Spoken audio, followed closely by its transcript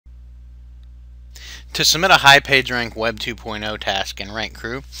To submit a high PageRank Web 2.0 task in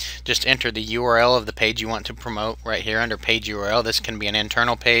RankCrew, just enter the URL of the page you want to promote right here under page URL. This can be an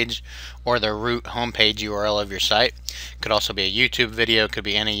internal page or the root homepage URL of your site. It could also be a YouTube video, it could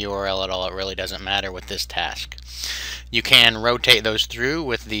be any URL at all. It really doesn't matter with this task. You can rotate those through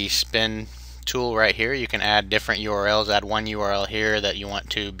with the spin tool right here. You can add different URLs, add one URL here that you want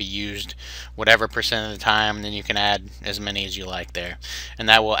to be used whatever percent of the time, and then you can add as many as you like there, and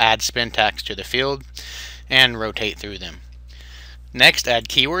that will add spin tags to the field and rotate through them. Next, add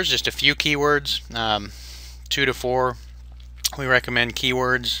keywords, just a few keywords, 2 to 4. We recommend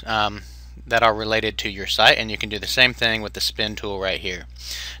keywords that are related to your site, and you can do the same thing with the spin tool right here.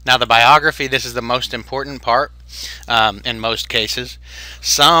 Now the biography, this is the most important part in most cases.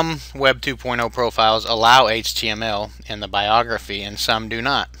 Some Web 2.0 profiles allow HTML in the biography and some do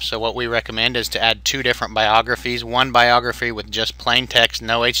not. So what we recommend is to add 2 different biographies. One biography with just plain text,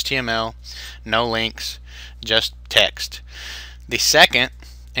 no HTML, no links, just text. The second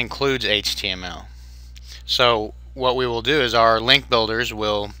includes HTML. So what we will do is our link builders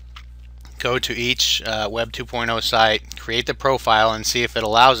will go to each Web 2.0 site, create the profile, and see if it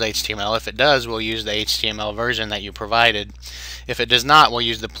allows HTML. If it does, we'll use the HTML version that you provided. If it does not, we'll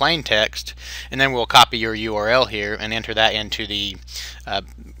use the plain text, and then we'll copy your URL here and enter that into the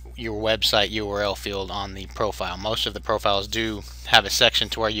your website URL field on the profile. Most of the profiles do have a section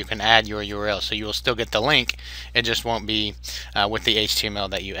to where you can add your URL, so you will still get the link. It just won't be with the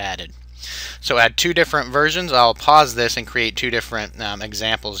HTML that you added. So add 2 different versions. I'll pause this and create 2 different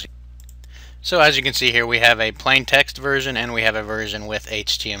examples. So as you can see here, we have a plain text version and we have a version with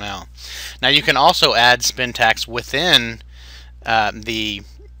HTML. Now you can also add spin tags within the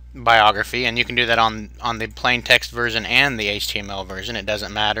biography, and you can do that on the plain text version and the HTML version. It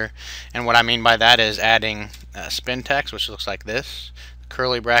doesn't matter. And what I mean by that is adding spin tags, which looks like this,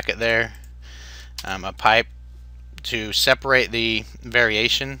 curly bracket there, a pipe to separate the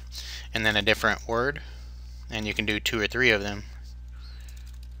variation, and then a different word, and you can do 2 or 3 of them,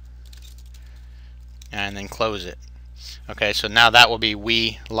 and then close it. Okay, so now that will be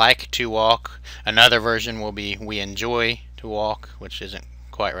 "we like to walk." Another version will be "we enjoy to walk," which isn't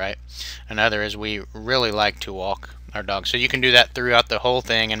quite right. Another is "we really like to walk our dog." So you can do that throughout the whole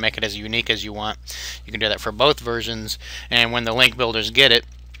thing and make it as unique as you want. You can do that for both versions, and when the link builders get it,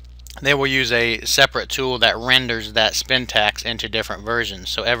 they will use a separate tool that renders that spin tags into different versions.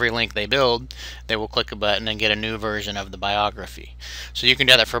 So every link they build, they will click a button and get a new version of the biography. So you can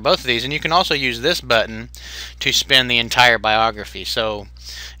do that for both of these, and you can also use this button to spin the entire biography. So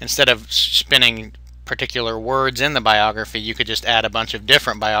instead of spinning particular words in the biography, you could just add a bunch of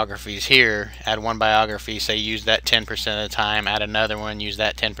different biographies here. Add one biography, say use that 10% of the time, add another one, use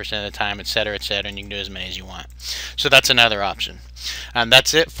that 10% of the time, etc., etc., and you can do as many as you want. So that's another option.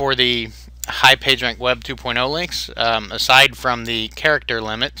 That's it for the high PageRank Web 2.0 links. Aside from the character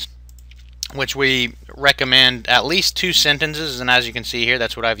limits, which we recommend at least 2 sentences, and as you can see here,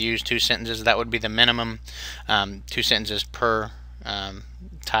 that's what I've used, 2 sentences. That would be the minimum, 2 sentences per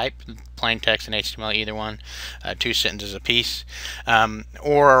type, plain text and HTML, either one, 2 sentences apiece,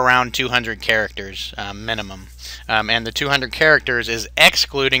 or around 200 characters minimum. And the 200 characters is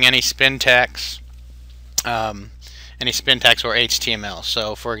excluding any spin tags, or HTML.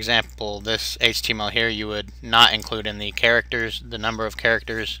 So for example, this HTML here you would not include in the characters, the number of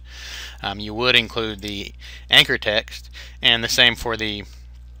characters. You would include the anchor text, and the same for the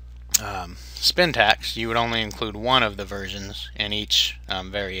spin tags. You would only include one of the versions in each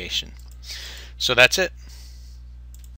variation. So that's it.